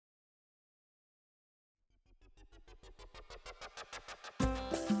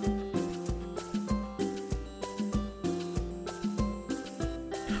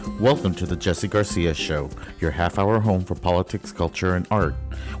Welcome to the Jesse Garcia Show, your half-hour home for politics, culture, and art.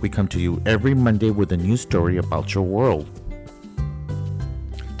 We come to you every Monday with a new story about your world.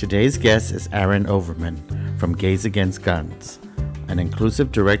 Today's guest is Aaron Overman from Against Guns, an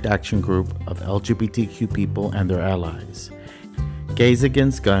inclusive direct action group of LGBTQ people and their allies.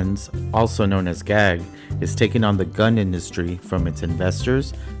 Against Guns, also known as GAG, is taking on the gun industry from its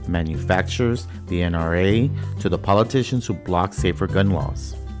investors, manufacturers, the NRA, to the politicians who block safer gun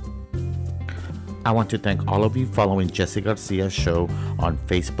laws. I want to thank all of you following Jesse Garcia's show on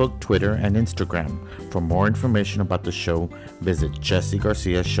Facebook, Twitter, and Instagram. For more information about the show, visit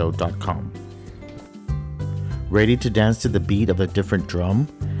jessegarciashow.com. Ready to dance to the beat of a different drum?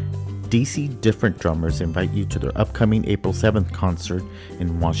 DC Different Drummers invite you to their upcoming April 7th concert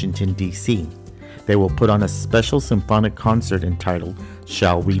in Washington, D.C. They will put on a special symphonic concert entitled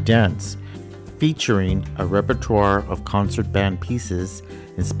Shall We Dance, featuring a repertoire of concert band pieces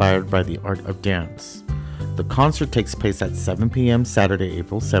inspired by the art of dance. The concert takes place at 7 p.m. Saturday,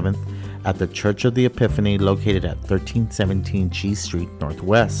 April 7th at the Church of the Epiphany located at 1317 G Street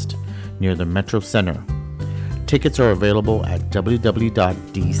Northwest, near the Metro Center. Tickets are available at www.dcdd.org.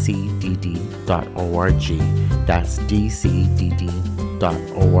 That's dcdd.org.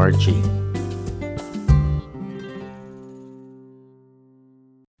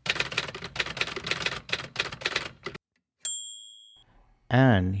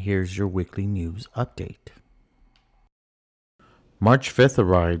 And here's your weekly news update. March 5th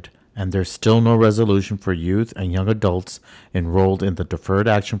arrived, and there's still no resolution for youth and young adults enrolled in the Deferred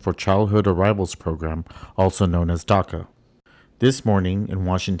Action for Childhood Arrivals program, also known as DACA. This morning in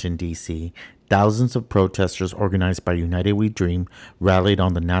Washington, D.C., thousands of protesters organized by United We Dream rallied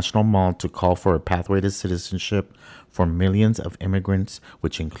on the National Mall to call for a pathway to citizenship for millions of immigrants,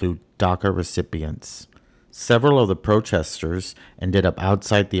 which include DACA recipients. Several of the protesters ended up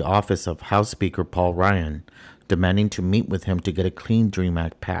outside the office of House Speaker Paul Ryan, demanding to meet with him to get a Clean Dream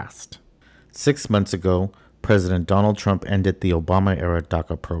Act passed. 6 months ago, President Donald Trump ended the Obama-era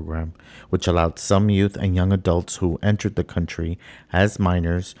DACA program, which allowed some youth and young adults who entered the country as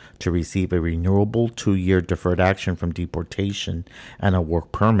minors to receive a renewable 2-year deferred action from deportation and a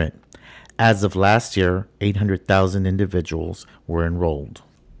work permit. As of last year, 800,000 individuals were enrolled.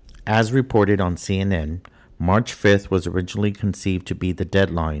 As reported on CNN, March 5th was originally conceived to be the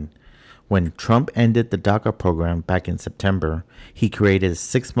deadline. When Trump ended the DACA program back in September, he created a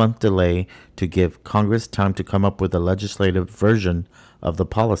 6-month delay to give Congress time to come up with a legislative version of the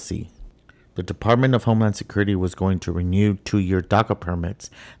policy. The Department of Homeland Security was going to renew 2-year DACA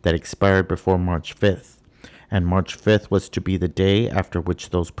permits that expired before March 5th, and March 5th was to be the day after which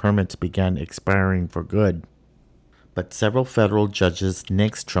those permits began expiring for good. But several federal judges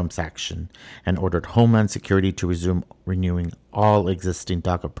nixed Trump's action and ordered Homeland Security to resume renewing all existing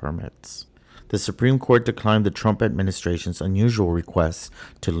DACA permits. The Supreme Court declined the Trump administration's unusual request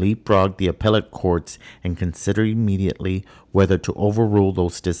to leapfrog the appellate courts and consider immediately whether to overrule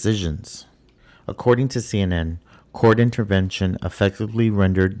those decisions. According to CNN, court intervention effectively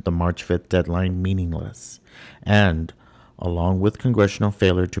rendered the March 5th deadline meaningless, and, along with congressional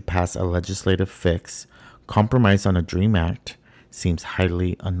failure to pass a legislative fix, compromise on a DREAM Act seems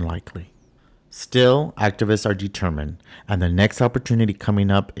highly unlikely. Still, activists are determined, and the next opportunity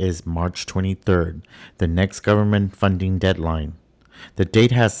coming up is March 23rd, the next government funding deadline. The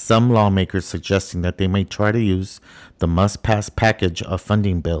date has some lawmakers suggesting that they may try to use the must-pass package of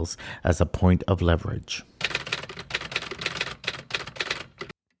funding bills as a point of leverage.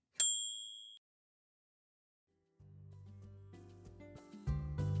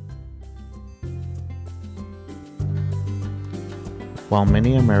 While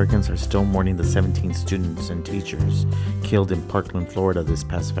many Americans are still mourning the 17 students and teachers killed in Parkland, Florida this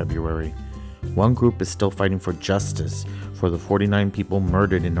past February, one group is still fighting for justice for the 49 people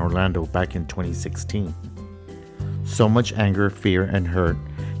murdered in Orlando back in 2016. So much anger, fear, and hurt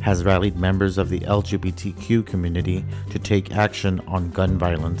has rallied members of the LGBTQ community to take action on gun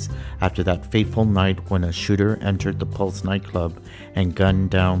violence after that fateful night when a shooter entered the Pulse nightclub and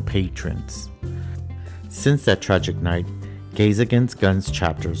gunned down patrons. Since that tragic night, Against Guns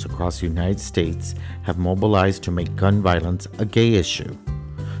chapters across the United States have mobilized to make gun violence a gay issue.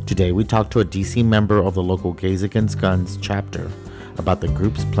 Today we talk to a DC member of the local Against Guns chapter about the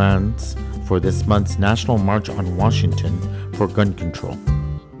group's plans for this month's National March on Washington for gun control.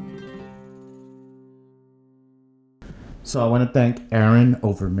 So I want to thank Aaron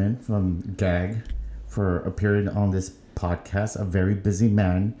Overman from GAG for appearing on this podcast, a very busy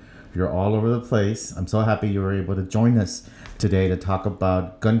man You're all over the place. I'm so happy you were able to join us today to talk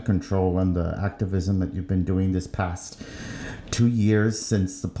about gun control and the activism that you've been doing this past 2 years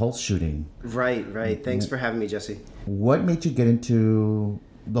since the Pulse shooting. Right. Thanks for having me, Jesse. What made you get into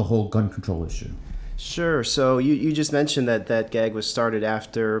the whole gun control issue? Sure. So you just mentioned that gag was started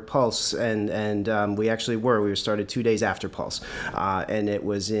after Pulse, and we actually were. We were started 2 days after Pulse, and it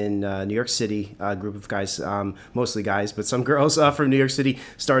was in New York City. A group of guys, mostly guys, but some girls from New York City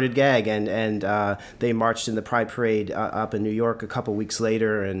started gag, and they marched in the Pride Parade up in New York a couple weeks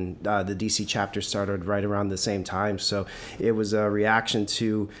later, and the DC chapter started right around the same time. So it was a reaction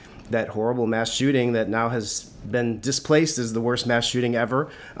to that horrible mass shooting that now has been displaced as the worst mass shooting ever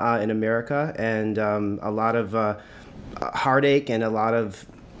in America, and a lot of heartache and a lot of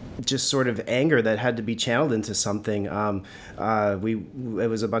just sort of anger that had to be channeled into something. It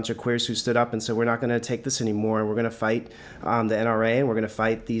was a bunch of queers who stood up and said, we're not going to take this anymore, and we're going to fight the NRA, and we're going to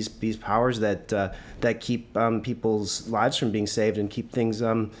fight these powers that keep people's lives from being saved and keep things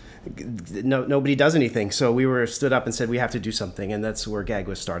nobody does anything. So we were stood up and said we have to do something, and that's where gag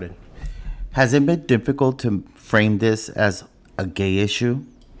was started. Has it been difficult to frame this as a gay issue,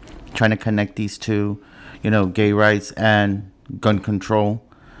 trying to connect these two, gay rights and gun control,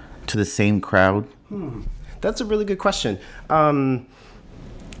 to the same crowd? That's a really good question.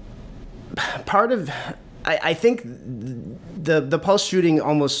 I think the Pulse shooting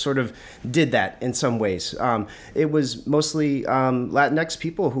almost sort of did that in some ways. It was mostly Latinx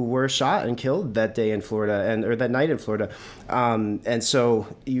people who were shot and killed that day in Florida, or that night in Florida. And so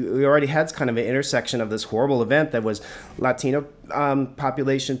you already had kind of an intersection of this horrible event that was Latino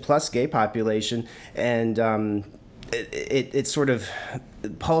population plus gay population, and it sort of,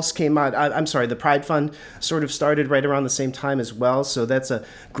 Pulse came out, I'm sorry, the Pride Fund sort of started right around the same time as well. So that's a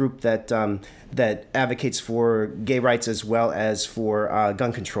group that advocates for gay rights as well as for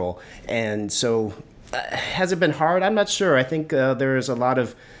gun control. And so has it been hard? I'm not sure. I think there is a lot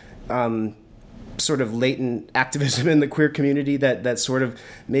of sort of latent activism in the queer community that sort of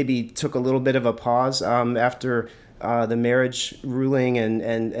maybe took a little bit of a pause after the marriage ruling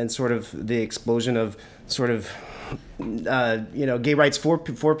and sort of the explosion of sort of gay rights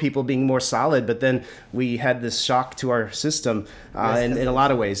for people being more solid, but then we had this shock to our system in a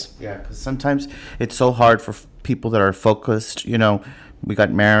lot of ways. Yeah, because sometimes it's so hard for people that are focused. We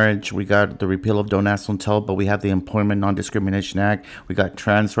got marriage, we got the repeal of Don't Ask, Don't Tell, but we have the Employment Non-Discrimination Act, we got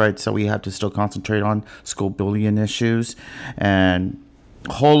trans rights, so we have to still concentrate on school bullying issues and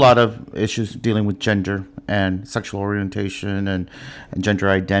a whole lot of issues dealing with gender and sexual orientation and gender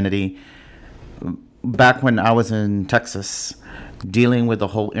identity. Back when I was in Texas, dealing with the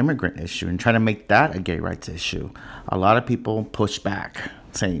whole immigrant issue and trying to make that a gay rights issue, a lot of people pushed back,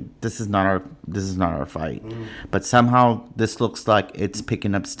 saying this is not our fight. But somehow this looks like it's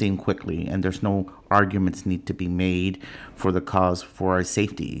picking up steam quickly, and there's no arguments need to be made for the cause for our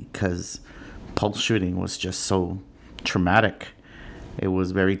safety, because Pulse shooting was just so traumatic. It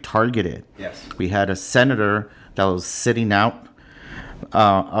was very targeted. Yes. We had a senator that was sitting out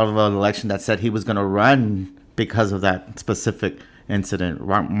of an election that said he was going to run because of that specific incident,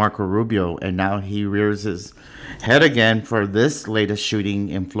 Marco Rubio, and now he rears his head again for this latest shooting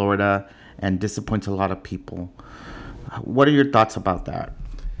in Florida and disappoints a lot of people. What are your thoughts about that?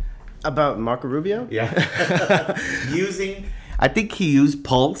 About Marco Rubio? Yeah. I think he used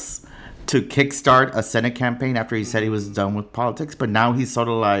Pulse to kickstart a Senate campaign after he said he was done with politics, but now he's sort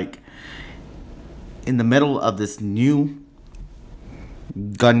of like in the middle of this new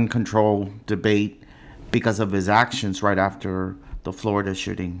gun control debate because of his actions right after the Florida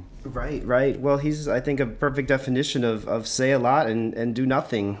shooting. Right. Well, he's, I think, a perfect definition of say a lot and do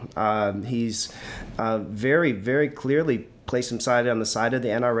nothing. He's very, very clearly placed himself on the side of the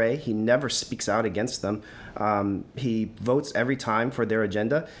NRA. He never speaks out against them. He votes every time for their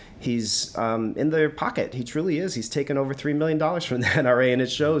agenda. He's in their pocket. He truly is. He's taken over $3 million from the NRA, and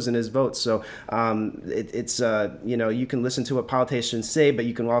it shows in his votes. So it's you can listen to what politicians say, but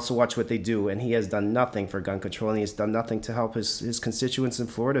you can also watch what they do. And he has done nothing for gun control, and he has done nothing to help his constituents in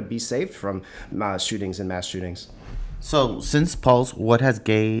Florida be saved from shootings and mass shootings. So since Pulse, what has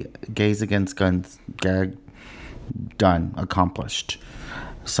Gays Against Guns accomplished?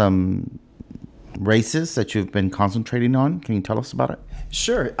 Some races that you've been concentrating on. Can you tell us about it?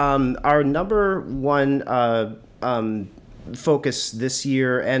 Sure. Our number one focus this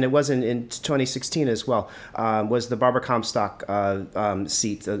year, and it was in 2016 as well, was the Barbara Comstock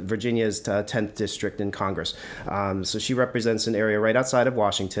seat, Virginia's 10th district in Congress. So she represents an area right outside of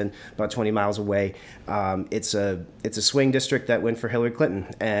Washington, about 20 miles away. It's a swing district that went for Hillary Clinton,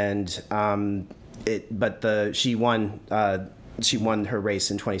 and she won she won her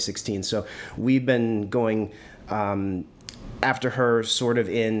race in 2016. So we've been going after her sort of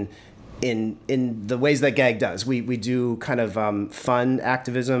in the ways that GAG does. We do kind of fun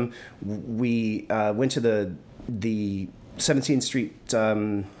activism. We went to the 17th Street,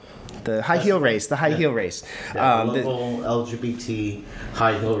 the high heel race, the local LGBT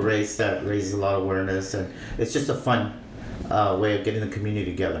high heel race that raises a lot of awareness, and it's just a fun way of getting the community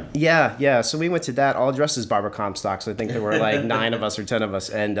together. Yeah. So we went to that all dressed as Barbara Comstock. So I think there were like 9 of us or 10 of us,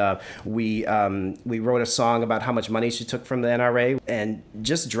 and we wrote a song about how much money she took from the NRA and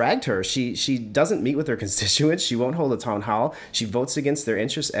just dragged her. She doesn't meet with her constituents. She won't hold a town hall. She votes against their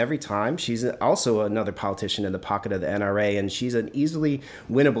interests every time. She's also another politician in the pocket of the NRA, and she's an easily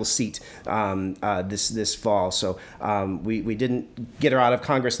winnable seat this fall. So we didn't get her out of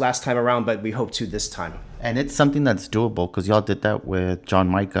Congress last time around, but we hope to this time. And it's something that's doable because y'all did that with John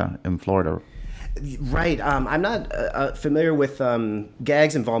Micah in Florida. Right. I'm not familiar with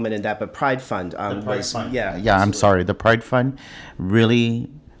GAG's involvement in that, but Pride Fund. The Pride Fund. Yeah. Yeah, I'm sorry. The Pride Fund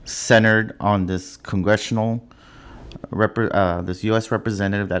really centered on this congressional, this U.S.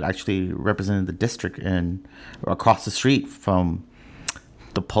 representative that actually represented the district across the street from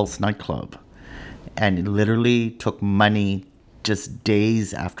the Pulse nightclub. And it literally took money just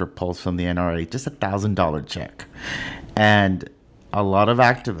days after Pulse from the NRA, just $1,000 check. And a lot of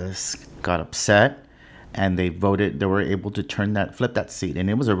activists got upset and they were able to flip that seat. And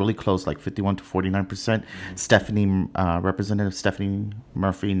it was a really close, like 51 to 49%. Representative Stephanie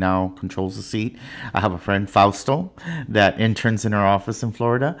Murphy now controls the seat. I have a friend, Fausto, that interns in her office in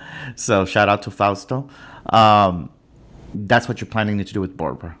Florida. So shout out to Fausto. That's what you're planning to do with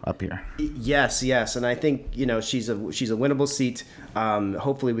Barbara up here. Yes, and I think she's a winnable seat.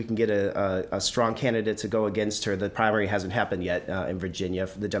 Hopefully, we can get a strong candidate to go against her. The primary hasn't happened yet in Virginia,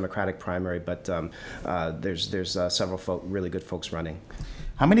 the Democratic primary, but there's several really good folks running.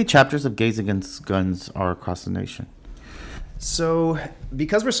 How many chapters of Gays Against Guns are across the nation? So,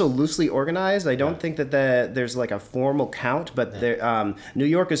 because we're so loosely organized, I don't think that there's like a formal count, but New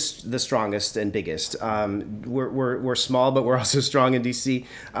York is the strongest and biggest. We're small, but we're also strong in DC.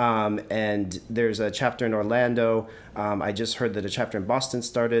 And there's a chapter in Orlando. I just heard that a chapter in Boston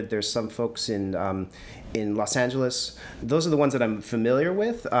started. There's some folks in Los Angeles. Those are the ones that I'm familiar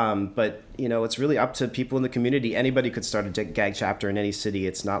with. But it's really up to people in the community. Anybody could start a GAG chapter in any city.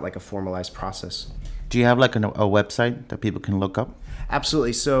 It's not like a formalized process. Do you have like a website that people can look up?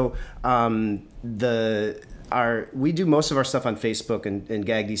 Absolutely. So we do most of our stuff on Facebook and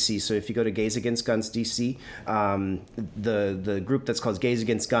GAG DC. So if you go to Gays Against Guns DC, the group that's called Gays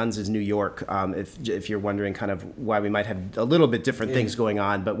Against Guns is New York. If you're wondering kind of why we might have a little bit different things going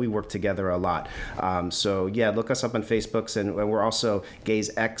on, but we work together a lot. So yeah, look us up on Facebook, and we're also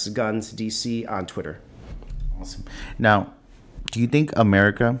Gays X Guns DC on Twitter. Awesome. Now, do you think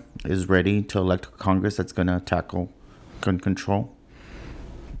America is ready to elect a Congress that's going to tackle gun control?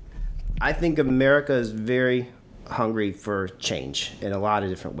 I think America is very hungry for change in a lot of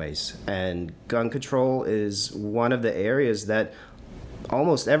different ways. And gun control is one of the areas that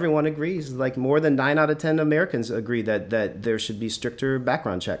almost everyone agrees. Like more than 9 out of 10 Americans agree that there should be stricter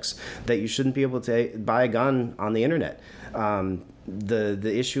background checks, that you shouldn't be able to buy a gun on the internet.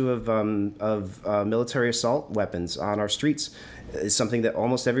 The issue of military assault weapons on our streets is something that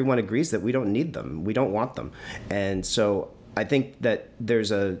almost everyone agrees that we don't need them. We don't want them. And so I think that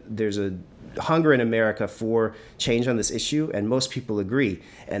there's a hunger in America for change on this issue, and most people agree.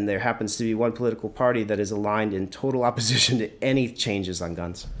 And there happens to be one political party that is aligned in total opposition to any changes on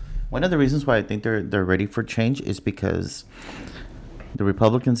guns. One of the reasons why I think they're ready for change is because the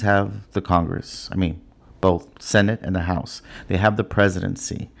Republicans have the Congress. I mean, both Senate and the House. They have the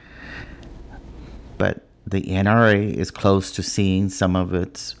presidency. But the NRA is close to seeing some of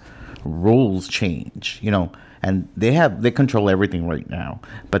its rules change, and they control everything right now.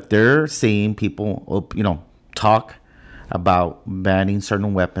 But they're seeing people, talk about banning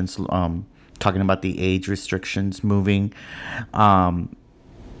certain weapons, talking about the age restrictions moving. And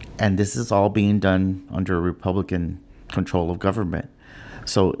this is all being done under Republican control of government.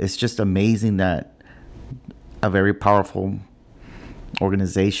 So it's just amazing that a very powerful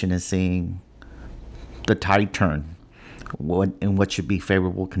organization is seeing the tide turn in what should be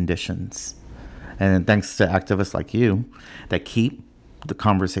favorable conditions. And thanks to activists like you that keep the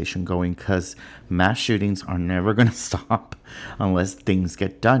conversation going, because mass shootings are never going to stop unless things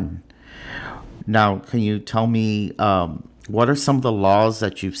get done. Now, can you tell me what are some of the laws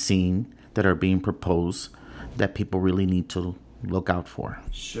that you've seen that are being proposed that people really need to look out for?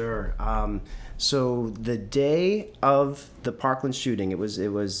 Sure. So the day of the Parkland shooting, it was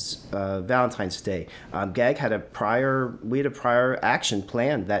Valentine's Day. We had a prior action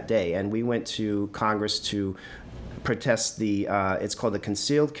planned that day, and we went to Congress to protest it's called the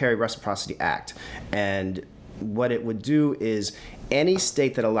Concealed Carry Reciprocity Act, and what it would do is any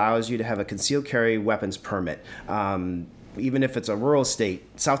state that allows you to have a concealed carry weapons permit. Even if it's a rural state,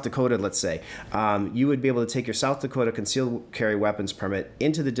 South Dakota, let's say, you would be able to take your South Dakota concealed carry weapons permit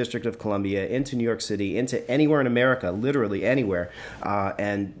into the District of Columbia, into New York City, into anywhere in America, literally anywhere,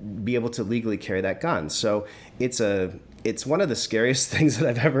 and be able to legally carry that gun. So it's one of the scariest things that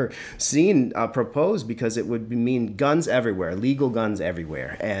I've ever seen proposed, because it would mean guns everywhere, legal guns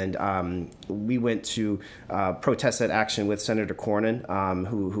everywhere. And we went to protest that action with Senator Cornyn,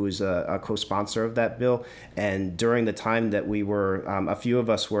 who is a co-sponsor of that bill. And during the time that we were, a few of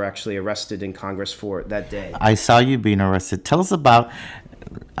us were actually arrested in Congress for that day. I saw you being arrested. Tell us about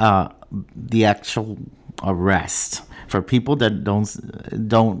the actual arrest. For people that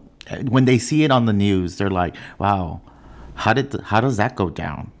don't, when they see it on the news, they're like, wow. How does that go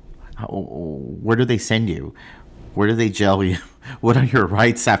down? Where do they send you? Where do they jail you? What are your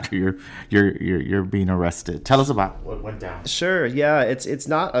rights after you're being arrested? Tell us about what went down. Sure. Yeah. It's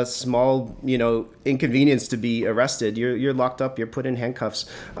not a small inconvenience to be arrested. You're locked up. You're put in handcuffs.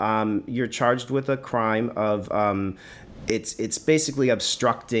 You're charged with a crime of it's basically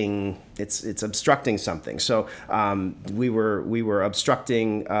obstructing. It's obstructing something. So we were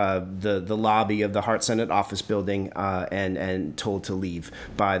obstructing the lobby of the Hart Senate office building and told to leave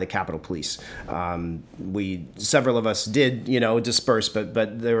by the Capitol Police. Several of us did disperse, but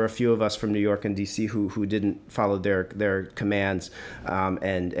there were a few of us from New York and D.C. who didn't follow their commands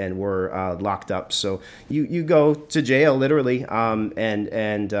and were locked up. So you go to jail literally,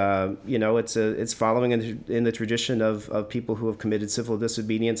 it's following in the tradition of people who have committed civil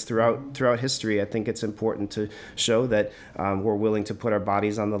disobedience throughout history. I think it's important to show that we're willing to put our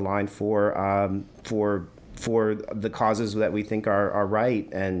bodies on the line for the causes that we think are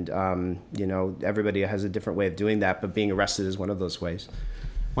right. And everybody has a different way of doing that, but being arrested is one of those ways.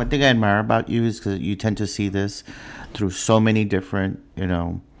 One thing I admire about you is because you tend to see this through so many different,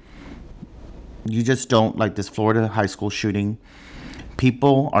 you just don't, like this Florida high school shooting.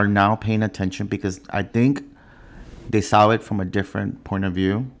 People are now paying attention because I think they saw it from a different point of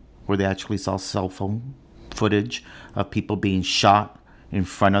view, where they actually saw cell phone footage of people being shot in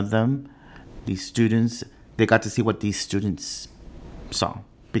front of them. These students, they got to see what these students saw.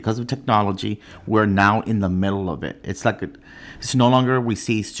 Because of technology, we're now in the middle of it. It's no longer we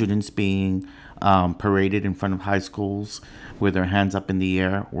see students being paraded in front of high schools with their hands up in the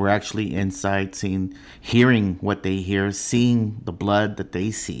air. We're actually inside hearing what they hear, seeing the blood that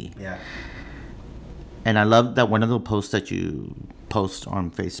they see. Yeah. And I love that one of the posts that you post on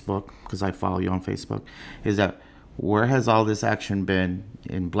Facebook, because I follow you on Facebook, is that where has all this action been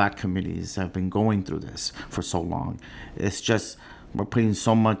in Black communities that have been going through this for so long? It's just we're putting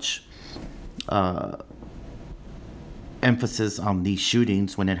so much emphasis on these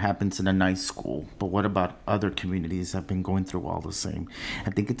shootings when it happens in a nice school. But what about other communities that have been going through all the same? I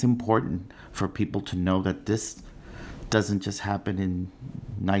think it's important for people to know that this doesn't just happen in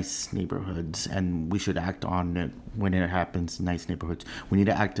nice neighborhoods, and we should act on it when it happens in nice neighborhoods. We need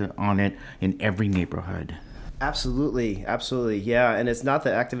to act on it in every neighborhood. Absolutely, yeah. And it's not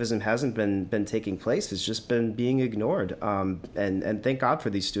that activism hasn't been taking place; it's just been being ignored. And thank God for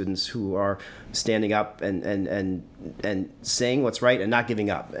these students who are standing up and saying what's right and not giving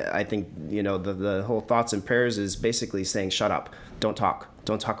up. I think the whole thoughts and prayers is basically saying, "Shut up, don't talk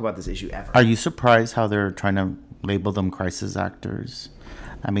about this issue ever." Are you surprised how they're trying to label them crisis actors?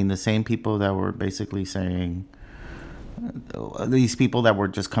 I mean, the same people that were basically saying, these people that were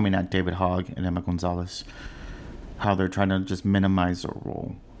just coming at David Hogg and Emma Gonzalez, how they're trying to just minimize their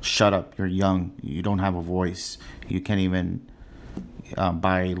role. Shut up, you're young, you don't have a voice, you can't even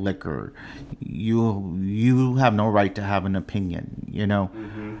buy liquor, you have no right to have an opinion,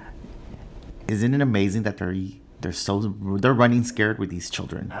 Mm-hmm. Isn't it amazing that they're running scared with these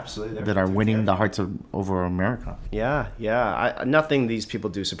children? Absolutely, that are winning the hearts over America. Yeah. Nothing these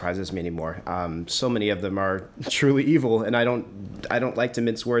people do surprises me anymore. So many of them are truly evil, and I don't like to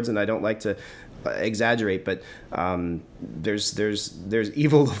mince words, and I don't like to exaggerate, but there's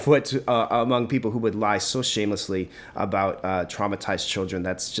evil afoot among people who would lie so shamelessly about traumatized children.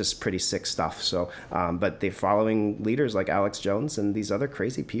 That's just pretty sick stuff. So, but they're following leaders like Alex Jones and these other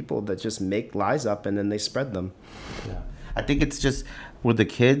crazy people that just make lies up and then they spread them. Yeah, I think it's just with the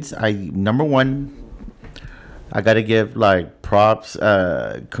kids. Number one, I got to give like props,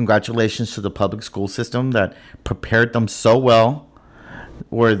 congratulations to the public school system that prepared them so well.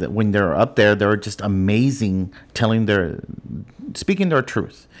 Where when they're up there, they're just amazing, speaking their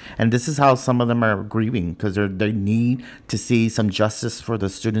truth. And this is how some of them are grieving because they need to see some justice for the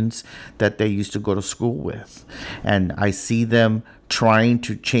students that they used to go to school with. And I see them trying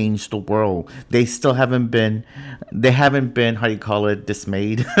to change the world. They haven't been, how you call it,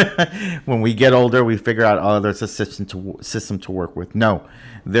 dismayed. When we get older, we figure out, oh, there's a system to work with. No,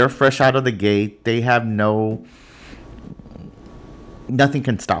 they're fresh out of the gate. They have nothing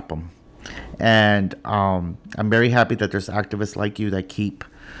can stop them. And I'm very happy that there's activists like you that keep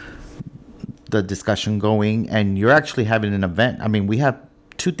the discussion going. And you're actually having an event. I mean, we have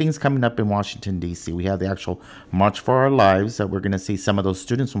two things coming up in Washington, D.C. We have the actual March for Our Lives that we're going to see some of those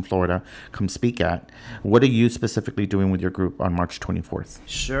students from Florida come speak at. What are you specifically doing with your group on March 24th?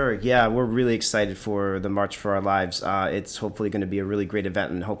 Sure. Yeah, we're really excited for the March for Our Lives. It's hopefully going to be a really great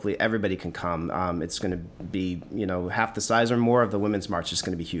event, and hopefully everybody can come. It's going to be, half the size or more of the Women's March. Is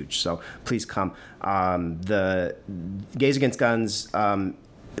going to be huge. So please come. The Gays Against Guns,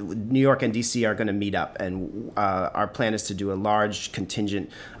 New York and DC are going to meet up, and our plan is to do a large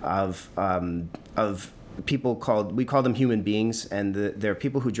contingent of people we call them human beings, and they're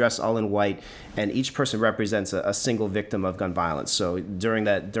people who dress all in white, and each person represents a single victim of gun violence. So during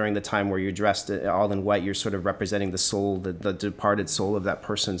the time where you're dressed all in white, you're sort of representing the soul, the departed soul of that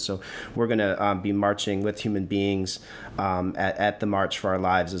person. So we're going to be marching with human beings at the March for Our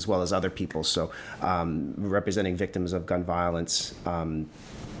Lives, as well as other people. So representing victims of gun violence.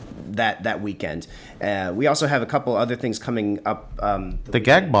 That weekend. We also have a couple other things coming up. The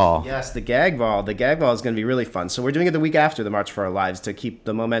gag ball. Yes, the gag ball. The gag ball is going to be really fun. So we're doing it the week after the March for Our Lives to keep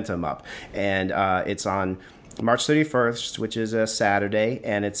the momentum up. And it's on March 31st, which is a Saturday,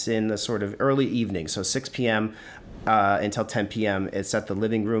 and it's in the sort of early evening, so 6 p.m. Until 10 p.m. It's at the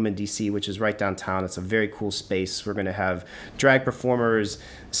Living Room in D.C., which is right downtown. It's a very cool space. We're going to have drag performers,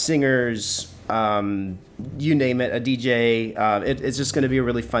 singers, you name it, a DJ. It's just going to be a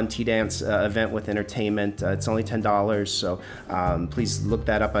really fun tea dance event with entertainment. It's only $10, so please look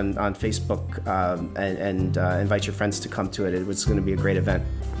that up on Facebook and invite your friends to come to it. It's going to be a great event.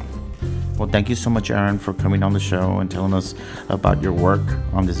 Well, thank you so much, Aaron, for coming on the show and telling us about your work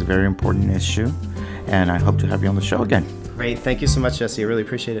on this very important issue. And I hope to have you on the show again. Great. Thank you so much, Jesse. I really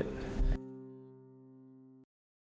appreciate it.